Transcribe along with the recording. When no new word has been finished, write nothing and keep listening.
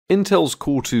Intel's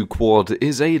Core 2 Quad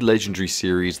is a legendary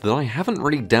series that I haven't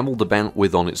really dabbled about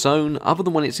with on its own, other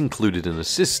than when it's included in a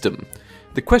system.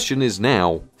 The question is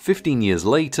now, 15 years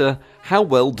later, how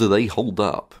well do they hold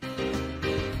up?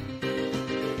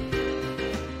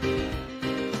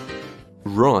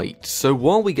 Right, so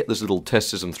while we get this little test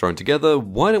system thrown together,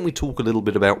 why don't we talk a little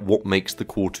bit about what makes the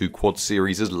Core 2 Quad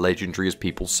series as legendary as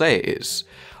people say it is.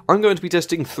 I'm going to be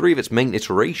testing 3 of its main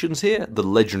iterations here, the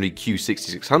legendary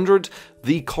Q6600,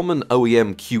 the common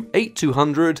OEM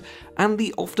Q8200, and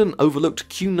the often overlooked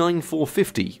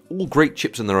Q9450, all great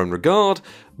chips in their own regard,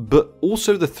 but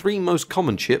also the 3 most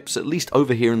common chips, at least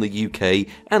over here in the UK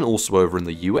and also over in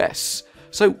the US.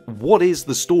 So what is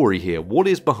the story here? What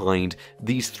is behind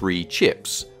these 3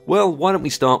 chips? Well, why don't we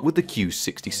start with the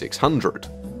Q6600.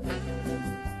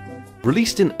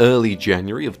 Released in early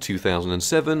January of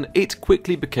 2007, it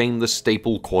quickly became the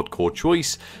staple quad-core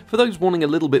choice for those wanting a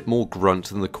little bit more grunt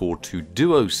than the Core 2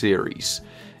 Duo series.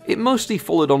 It mostly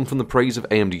followed on from the praise of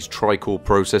AMD's tri-core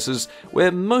processors,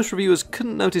 where most reviewers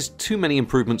couldn't notice too many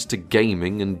improvements to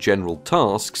gaming and general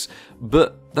tasks,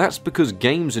 but that's because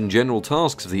games and general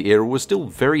tasks of the era were still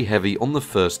very heavy on the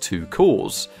first 2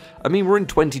 cores. I mean, we're in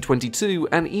 2022,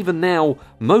 and even now,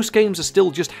 most games are still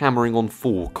just hammering on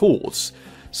 4 cores.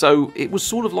 So it was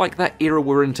sort of like that era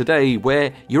we're in today,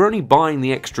 where you're only buying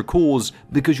the extra cores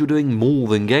because you're doing more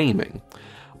than gaming.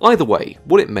 Either way,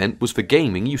 what it meant was for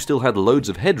gaming you still had loads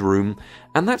of headroom,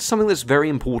 and that's something that's very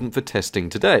important for testing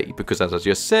today, because as I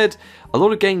just said, a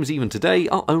lot of games even today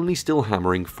are only still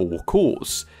hammering 4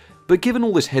 cores. But given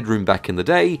all this headroom back in the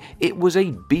day, it was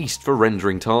a beast for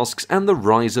rendering tasks and the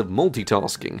rise of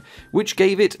multitasking, which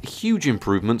gave it huge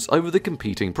improvements over the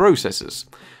competing processors.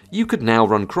 You could now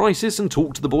run Crysis and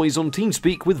talk to the boys on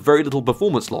TeamSpeak with very little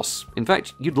performance loss. In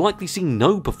fact, you'd likely see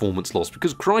no performance loss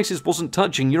because Crysis wasn't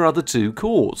touching your other 2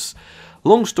 cores.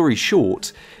 Long story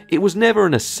short, it was never a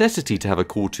necessity to have a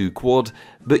Core 2 Quad,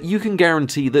 but you can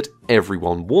guarantee that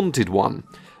everyone wanted one.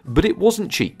 But it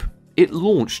wasn't cheap. It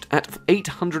launched at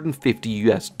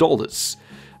 $850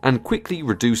 and quickly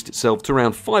reduced itself to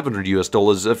around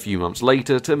 $500 a few months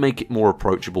later to make it more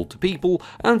approachable to people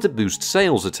and to boost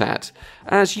sales a tad,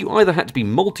 as you either had to be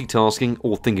multitasking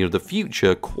or thinking of the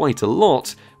future quite a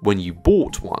lot when you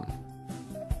bought one.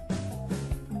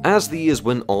 As the years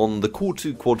went on, the Core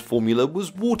 2 Quad formula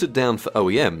was watered down for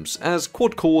OEMs, as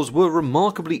quad cores were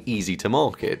remarkably easy to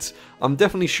market. I'm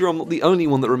definitely sure I'm not the only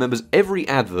one that remembers every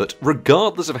advert,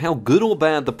 regardless of how good or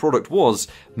bad the product was,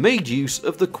 made use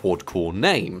of the quad core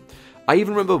name. I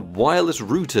even remember wireless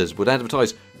routers would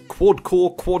advertise quad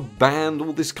core, quad band,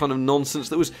 all this kind of nonsense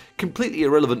that was completely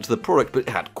irrelevant to the product, but it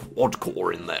had quad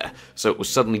core in there, so it was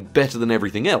suddenly better than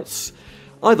everything else.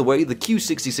 Either way, the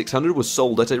Q6600 was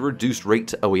sold at a reduced rate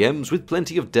to OEMs, with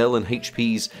plenty of Dell and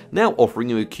HPs now offering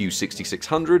you a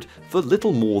Q6600 for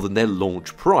little more than their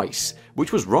launch price,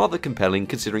 which was rather compelling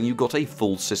considering you got a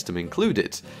full system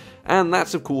included. And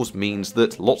that of course means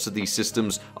that lots of these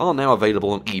systems are now available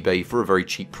on eBay for a very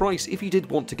cheap price if you did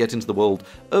want to get into the world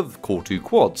of Core 2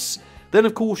 Quads. Then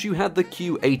of course you had the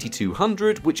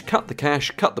Q8200, which cut the cash,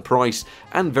 cut the price,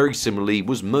 and very similarly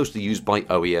was mostly used by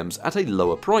OEMs at a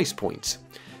lower price point.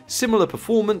 Similar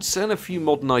performance and a few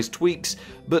modernised tweaks,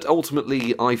 but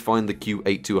ultimately I find the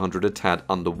Q8200 a tad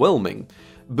underwhelming.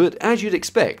 But as you'd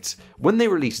expect, when they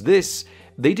released this,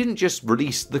 they didn't just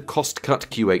release the cost-cut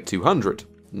Q8200.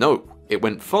 No, it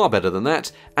went far better than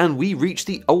that, and we reached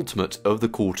the ultimate of the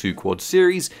Core 2 Quad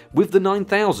series with the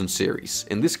 9000 series,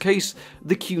 in this case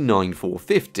the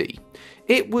Q9450.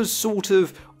 It was sort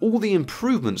of all the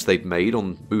improvements they'd made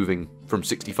on moving from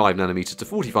 65nm to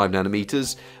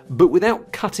 45nm, but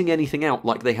without cutting anything out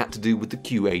like they had to do with the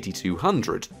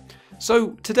Q8200.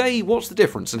 So today, what's the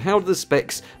difference and how do the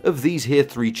specs of these here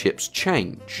 3 chips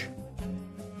change?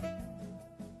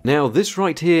 Now this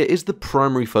right here is the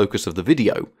primary focus of the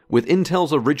video, with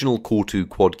Intel's original Core 2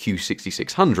 Quad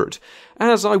Q6600,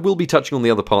 as I will be touching on the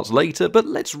other parts later, but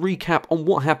let's recap on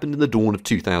what happened in the dawn of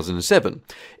 2007.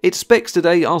 Its specs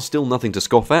today are still nothing to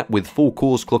scoff at, with 4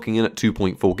 cores clocking in at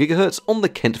 2.4 GHz on the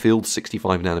Kentfield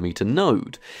 65nm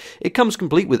node. It comes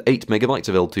complete with 8MB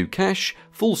of L2 cache,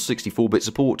 full 64-bit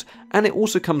support, and it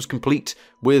also comes complete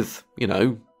with, you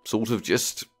know, sort of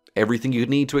just everything you'd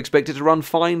need to expect it to run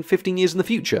fine 15 years in the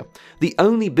future. The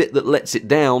only bit that lets it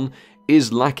down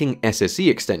is lacking SSE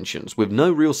extensions, with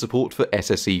no real support for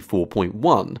SSE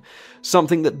 4.1,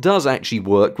 something that does actually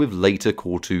work with later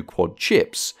Core 2 Quad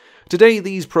chips. Today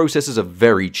these processors are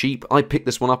very cheap. I picked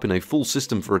this one up in a full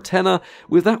system for a tenner,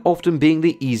 with that often being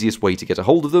the easiest way to get a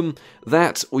hold of them.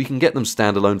 That, or you can get them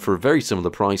standalone for a very similar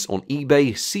price on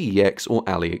eBay, CEX or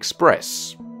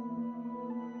AliExpress.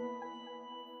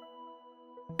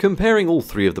 Comparing all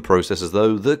three of the processors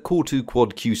though, the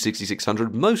Core2Quad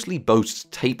Q6600 mostly boasts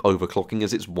tape overclocking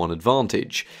as its one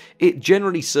advantage. It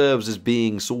generally serves as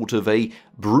being sort of a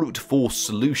brute force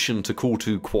solution to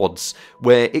Core2Quads,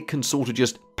 where it can sort of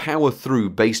just power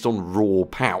through based on raw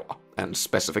power and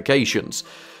specifications.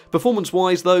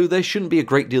 Performance-wise though, there shouldn't be a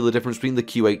great deal of difference between the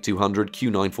Q8200,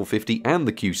 Q9450 and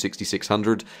the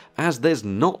Q6600, as there's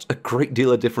not a great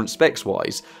deal of difference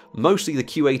specs-wise. Mostly the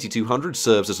Q8200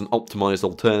 serves as an optimised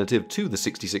alternative to the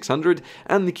 6600,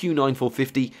 and the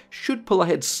Q9450 should pull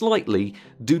ahead slightly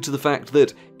due to the fact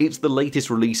that it's the latest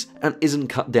release and isn't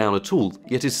cut down at all,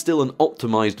 yet is still an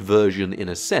optimised version in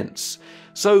a sense.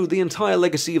 So the entire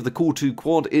legacy of the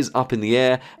Core2Quad is up in the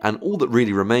air, and all that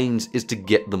really remains is to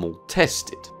get them all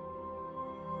tested.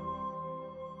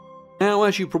 Now,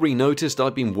 as you probably noticed,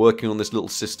 I've been working on this little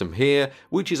system here,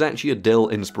 which is actually a Dell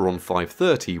Inspiron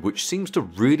 530, which seems to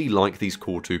really like these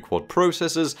Core2Quad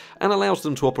processors and allows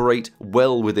them to operate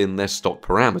well within their stock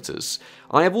parameters.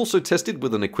 I have also tested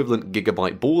with an equivalent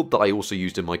Gigabyte board that I also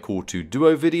used in my Core 2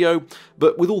 Duo video,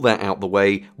 but with all that out the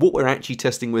way, what we're actually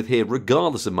testing with here,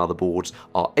 regardless of motherboards,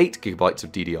 are 8GB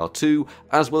of DDR2,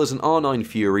 as well as an R9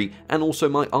 Fury, and also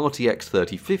my RTX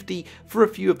 3050 for a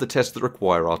few of the tests that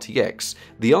require RTX.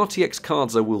 The RTX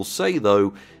cards, I will say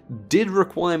though, did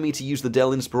require me to use the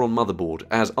Dell Inspiron motherboard,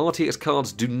 as RTX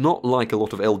cards do not like a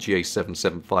lot of LGA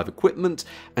 775 equipment,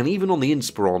 and even on the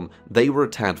Inspiron, they were a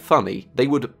tad funny. They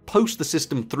would post the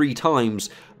system 3 times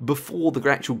before the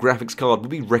actual graphics card would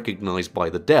be recognised by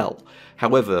the Dell.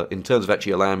 However, in terms of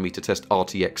actually allowing me to test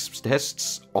RTX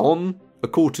tests on a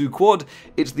Core2Quad,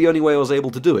 it's the only way I was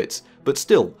able to do it. But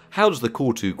still, how does the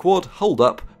Core2Quad hold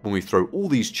up when we throw all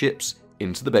these chips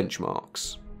into the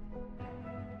benchmarks?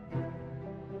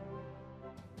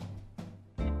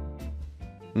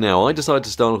 Now, I decided to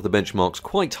start off the benchmarks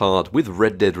quite hard with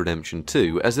Red Dead Redemption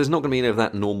 2, as there's not going to be any of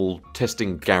that normal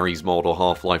testing Gary's mod or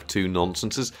Half-Life 2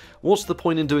 nonsense. What's the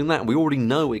point in doing that? We already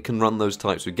know it can run those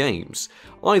types of games.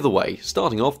 Either way,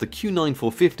 starting off, the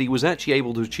Q9450 was actually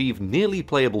able to achieve nearly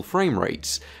playable frame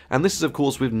rates, and this is of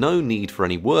course with no need for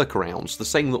any workarounds, the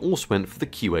same that also went for the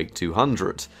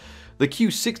Q8200. The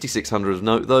Q6600 of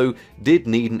note though did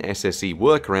need an SSE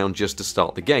workaround just to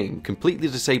start the game, completely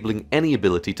disabling any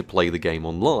ability to play the game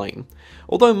online.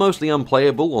 Although mostly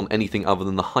unplayable on anything other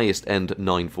than the highest end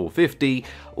 9450,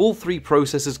 all three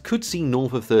processors could see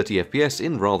north of 30 FPS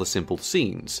in rather simple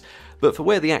scenes. But for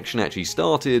where the action actually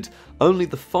started, only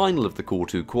the final of the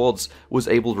Core2Quads was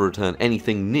able to return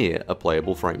anything near a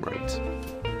playable frame rate.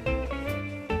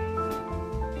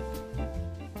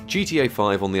 GTA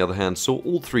 5 on the other hand saw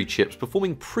all three chips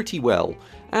performing pretty well,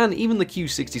 and even the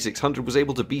Q6600 was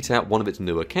able to beat out one of its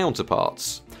newer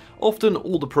counterparts. Often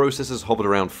all the processors hovered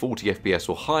around 40 FPS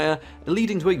or higher,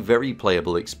 leading to a very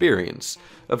playable experience.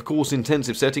 Of course,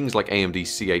 intensive settings like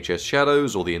AMD's CHS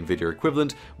Shadows or the Nvidia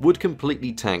equivalent would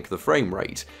completely tank the frame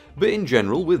rate, but in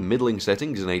general, with middling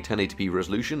settings in a 1080p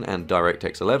resolution and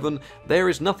DirectX 11, there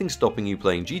is nothing stopping you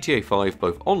playing GTA 5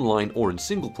 both online or in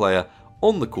single player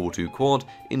on the Core2Quad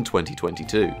in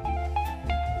 2022.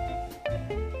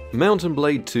 Mountain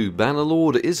Blade 2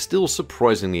 Bannerlord is still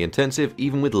surprisingly intensive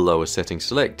even with lower settings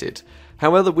selected.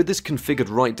 However, with this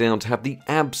configured right down to have the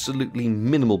absolutely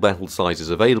minimal battle sizes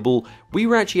available, we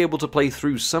were actually able to play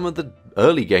through some of the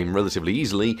early game relatively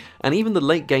easily, and even the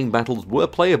late game battles were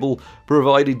playable,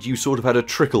 provided you sort of had a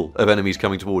trickle of enemies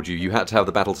coming towards you. You had to have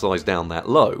the battle size down that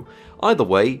low. Either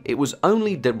way, it was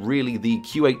only really the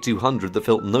Q8200 that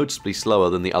felt noticeably slower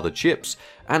than the other chips,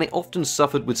 and it often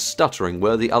suffered with stuttering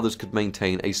where the others could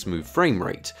maintain a smooth frame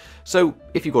rate. So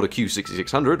if you've got a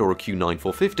Q6600 or a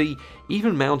Q9450,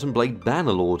 even Mountain Blade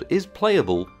Bannerlord is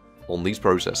playable on these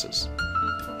processors.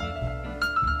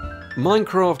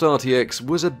 Minecraft RTX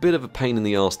was a bit of a pain in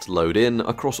the arse to load in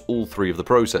across all three of the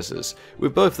processors,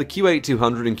 with both the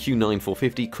Q8200 and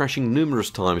Q9450 crashing numerous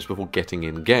times before getting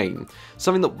in-game,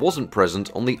 something that wasn't present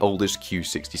on the oldest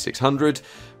Q6600,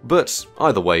 but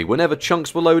either way, whenever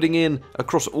chunks were loading in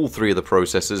across all three of the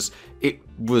processors, it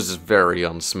was very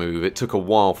unsmooth. It took a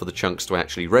while for the chunks to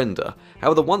actually render.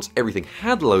 However, once everything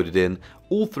had loaded in,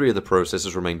 all three of the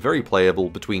processors remained very playable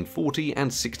between 40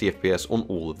 and 60 FPS on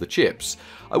all of the chips.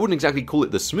 I wouldn't exactly call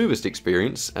it the smoothest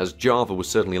experience, as Java was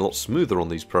certainly a lot smoother on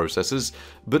these processors,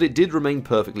 but it did remain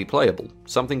perfectly playable,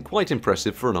 something quite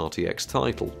impressive for an RTX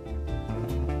title.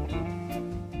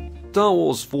 Star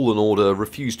Wars Fallen Order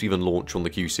refused to even launch on the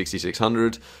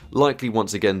Q6600, likely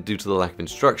once again due to the lack of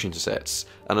instruction sets,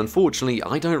 and unfortunately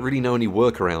I don't really know any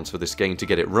workarounds for this game to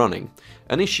get it running,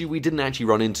 an issue we didn't actually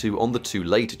run into on the two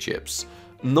later chips.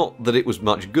 Not that it was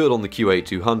much good on the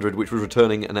Q8200, which was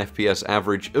returning an FPS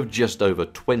average of just over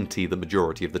 20 the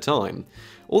majority of the time.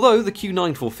 Although the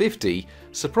Q9450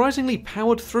 surprisingly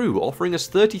powered through, offering us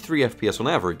 33 FPS on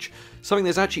average, something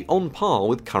that's actually on par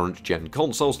with current gen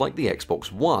consoles like the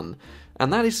Xbox One,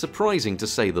 and that is surprising to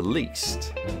say the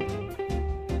least.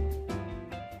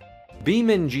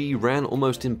 BeamNG ran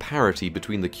almost in parity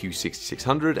between the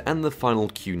Q6600 and the final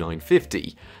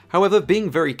Q950, however being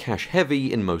very cache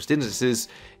heavy in most instances,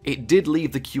 it did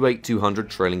leave the Q8200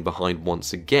 trailing behind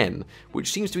once again,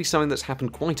 which seems to be something that's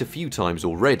happened quite a few times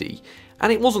already.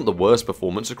 And it wasn't the worst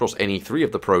performance across any three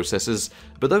of the processors,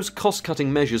 but those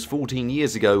cost-cutting measures 14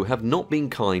 years ago have not been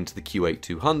kind to the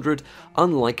Q8200,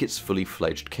 unlike its fully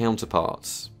fledged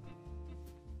counterparts.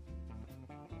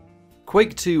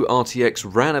 Quake II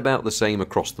RTX ran about the same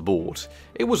across the board.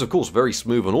 It was of course very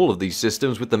smooth on all of these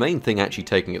systems, with the main thing actually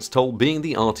taking its toll being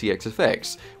the RTX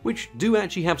effects, which do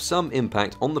actually have some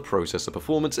impact on the processor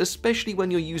performance, especially when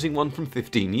you're using one from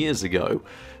 15 years ago.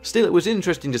 Still, it was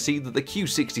interesting to see that the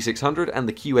Q6600 and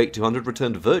the Q8200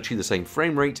 returned virtually the same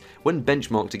frame rate when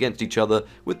benchmarked against each other,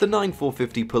 with the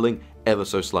 9450 pulling ever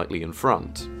so slightly in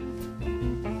front.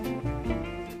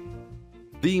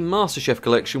 The MasterChef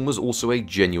collection was also a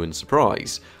genuine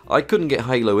surprise. I couldn't get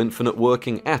Halo Infinite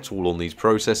working at all on these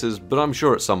processors, but I'm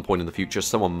sure at some point in the future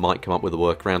someone might come up with a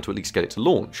workaround to at least get it to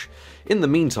launch. In the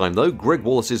meantime though, Greg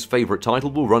Wallace's favourite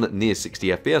title will run at near 60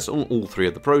 FPS on all three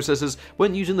of the processors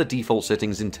when using the default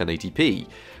settings in 1080p.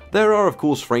 There are of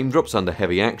course frame drops under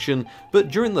heavy action, but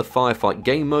during the firefight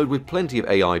game mode with plenty of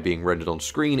AI being rendered on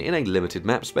screen in a limited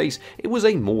map space, it was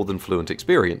a more than fluent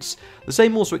experience. The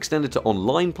same also extended to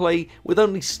online play, with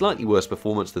only slightly worse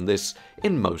performance than this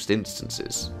in most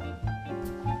instances.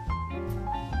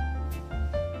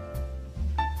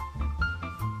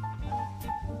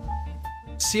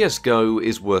 CSGO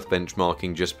is worth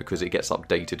benchmarking just because it gets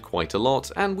updated quite a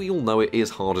lot, and we all know it is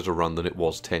harder to run than it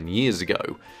was 10 years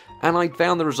ago. And I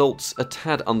found the results a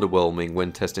tad underwhelming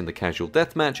when testing the Casual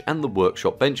Deathmatch and the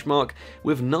Workshop benchmark,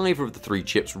 with neither of the three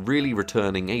chips really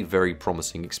returning a very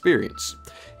promising experience.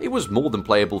 It was more than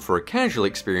playable for a casual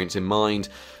experience in mind,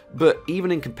 but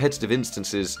even in competitive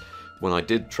instances, when I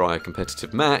did try a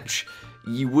competitive match,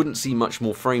 you wouldn't see much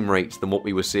more frame rate than what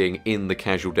we were seeing in the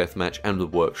Casual Deathmatch and the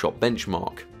Workshop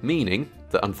benchmark, meaning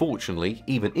that unfortunately,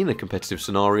 even in a competitive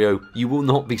scenario, you will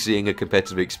not be seeing a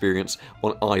competitive experience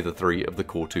on either three of the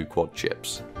Core2Quad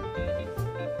chips.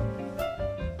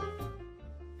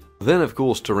 Then of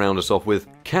course, to round us off with,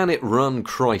 can it run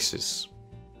Crysis?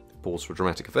 Pause for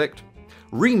dramatic effect.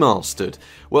 Remastered!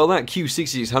 Well, that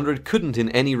Q6600 couldn't in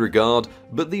any regard,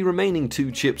 but the remaining two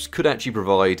chips could actually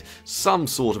provide some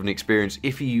sort of an experience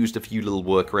if you used a few little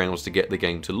workarounds to get the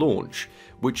game to launch,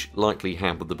 which likely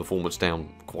hampered the performance down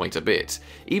quite a bit.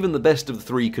 Even the best of the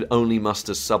three could only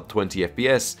muster sub 20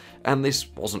 FPS, and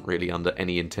this wasn't really under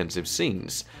any intensive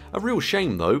scenes. A real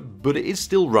shame though, but it is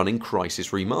still running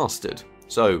Crysis Remastered.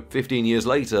 So, 15 years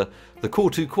later, the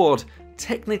Core2Quad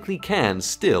technically can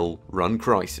still run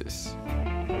Crysis.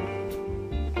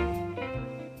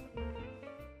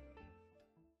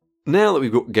 Now that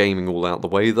we've got gaming all out the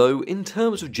way though, in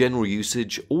terms of general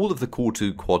usage, all of the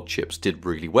Core2Quad chips did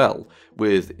really well,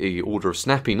 with the order of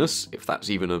snappiness, if that's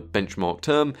even a benchmark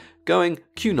term, going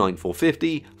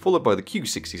Q9450, followed by the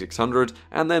Q6600,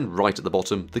 and then right at the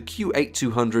bottom, the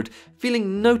Q8200,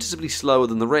 feeling noticeably slower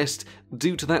than the rest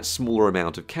due to that smaller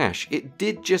amount of cache. It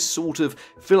did just sort of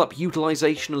fill up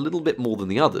utilization a little bit more than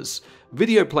the others.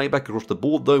 Video playback across the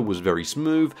board though was very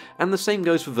smooth, and the same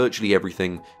goes for virtually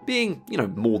everything, being,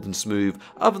 more than smooth,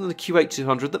 other than the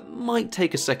Q8200 that might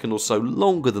take a second or so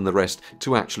longer than the rest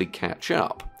to actually catch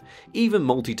up. Even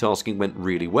multitasking went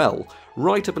really well,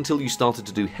 right up until you started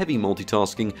to do heavy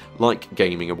multitasking like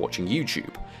gaming and watching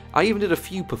YouTube. I even did a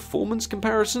few performance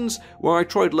comparisons where I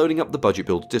tried loading up the Budget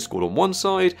Builds Discord on one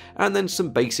side and then some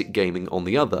basic gaming on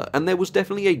the other, and there was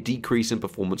definitely a decrease in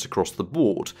performance across the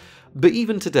board. But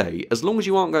even today, as long as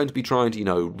you aren't going to be trying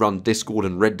to, run Discord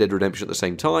and Red Dead Redemption at the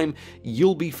same time,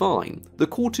 you'll be fine. The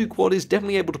Core2Quad is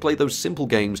definitely able to play those simple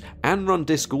games and run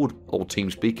Discord, or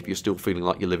TeamSpeak if you're still feeling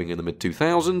like you're living in the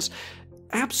mid-2000s,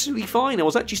 absolutely fine. I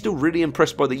was actually still really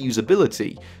impressed by the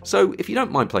usability. So if you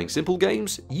don't mind playing simple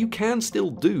games, you can still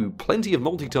do plenty of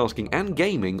multitasking and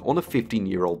gaming on a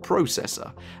 15-year-old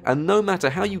processor. And no matter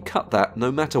how you cut that,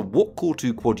 no matter what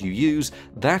Core2Quad you use,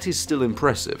 that is still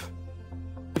impressive.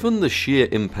 Given the sheer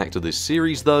impact of this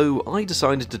series though, I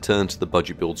decided to turn to the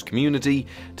Budget Builds community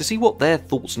to see what their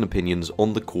thoughts and opinions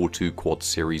on the Core2Quad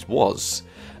series was.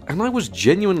 And I was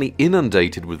genuinely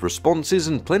inundated with responses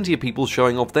and plenty of people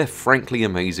showing off their frankly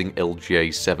amazing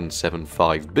LGA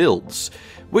 775 builds,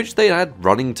 which they had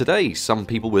running today, some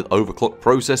people with overclocked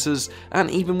processors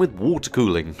and even with water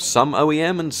cooling, some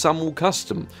OEM and some all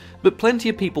custom. but plenty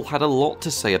of people had a lot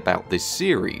to say about this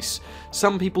series,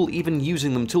 some people even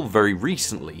using them till very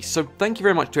recently, so thank you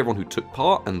very much to everyone who took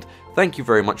part, and thank you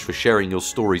very much for sharing your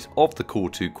stories of the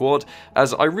Core2Quad,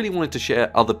 as I really wanted to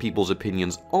share other people's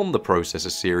opinions on the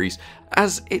processor series,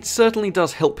 as it certainly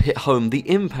does help hit home the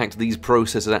impact these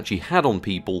processors actually had on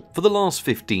people for the last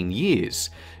 15 years,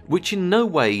 which in no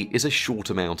way is a short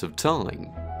amount of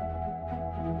time.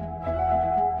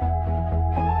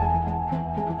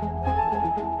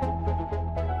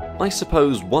 I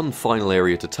suppose one final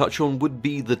area to touch on would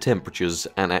be the temperatures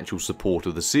and actual support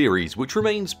of the series, which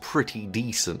remains pretty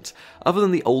decent. Other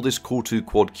than the oldest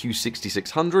Core2Quad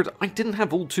Q6600, I didn't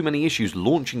have all too many issues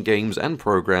launching games and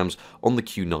programs on the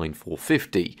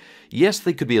Q9450. Yes,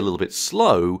 they could be a little bit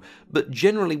slow, but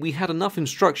generally we had enough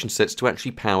instruction sets to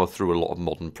actually power through a lot of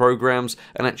modern programs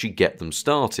and actually get them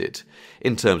started.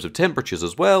 In terms of temperatures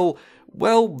as well,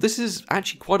 this is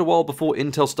actually quite a while before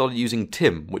Intel started using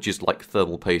TIM, which is like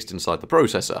thermal paste inside the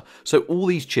processor, so all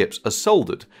these chips are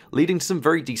soldered, leading to some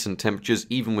very decent temperatures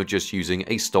even with just using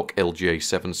a stock LGA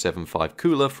 775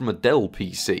 cooler from a Dell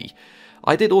PC.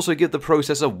 I did also give the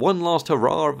processor one last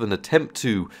hurrah of an attempt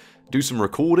to do some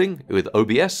recording with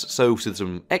OBS, so with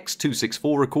some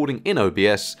X264 recording in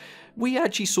OBS, we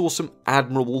actually saw some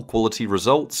admirable quality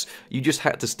results. You just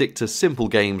had to stick to simple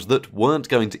games that weren't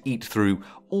going to eat through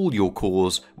all your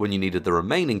cores when you needed the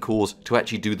remaining cores to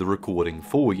actually do the recording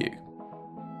for you.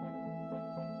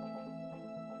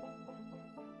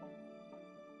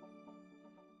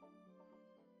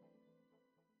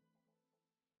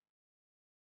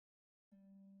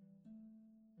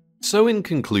 So in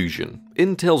conclusion,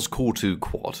 Intel's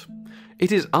Core2Quad.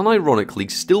 It is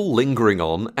unironically still lingering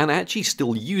on and actually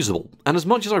still usable, and as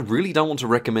much as I really don't want to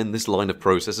recommend this line of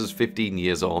processors 15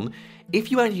 years on, if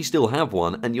you actually still have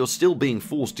one and you're still being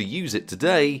forced to use it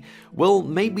today, well,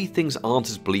 maybe things aren't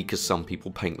as bleak as some people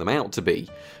paint them out to be.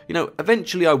 You know,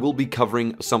 eventually I will be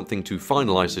covering something to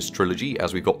finalise this trilogy,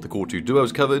 as we've got the Core 2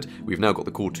 Duos covered, we've now got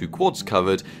the Core 2 Quads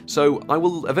covered, so I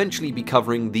will eventually be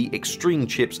covering the Extreme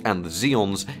chips and the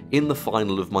Xeons in the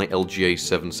final of my LGA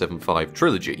 775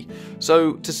 trilogy.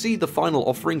 So to see the final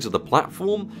offerings of the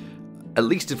platform, at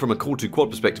least from a Core2Quad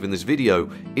perspective in this video,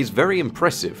 is very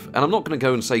impressive, and I'm not going to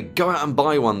go and say go out and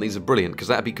buy one, these are brilliant, because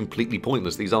that'd be completely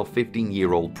pointless, these are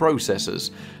 15-year-old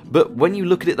processors. But when you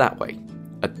look at it that way,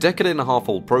 a decade-and-a-half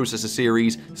old processor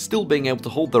series still being able to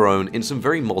hold their own in some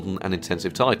very modern and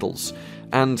intensive titles,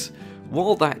 and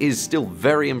while that is still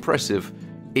very impressive,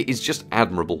 it is just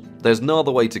admirable. There's no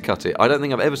other way to cut it. I don't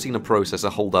think I've ever seen a processor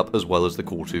hold up as well as the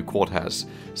Core2Quad has.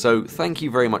 So thank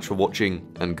you very much for watching,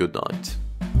 and good night.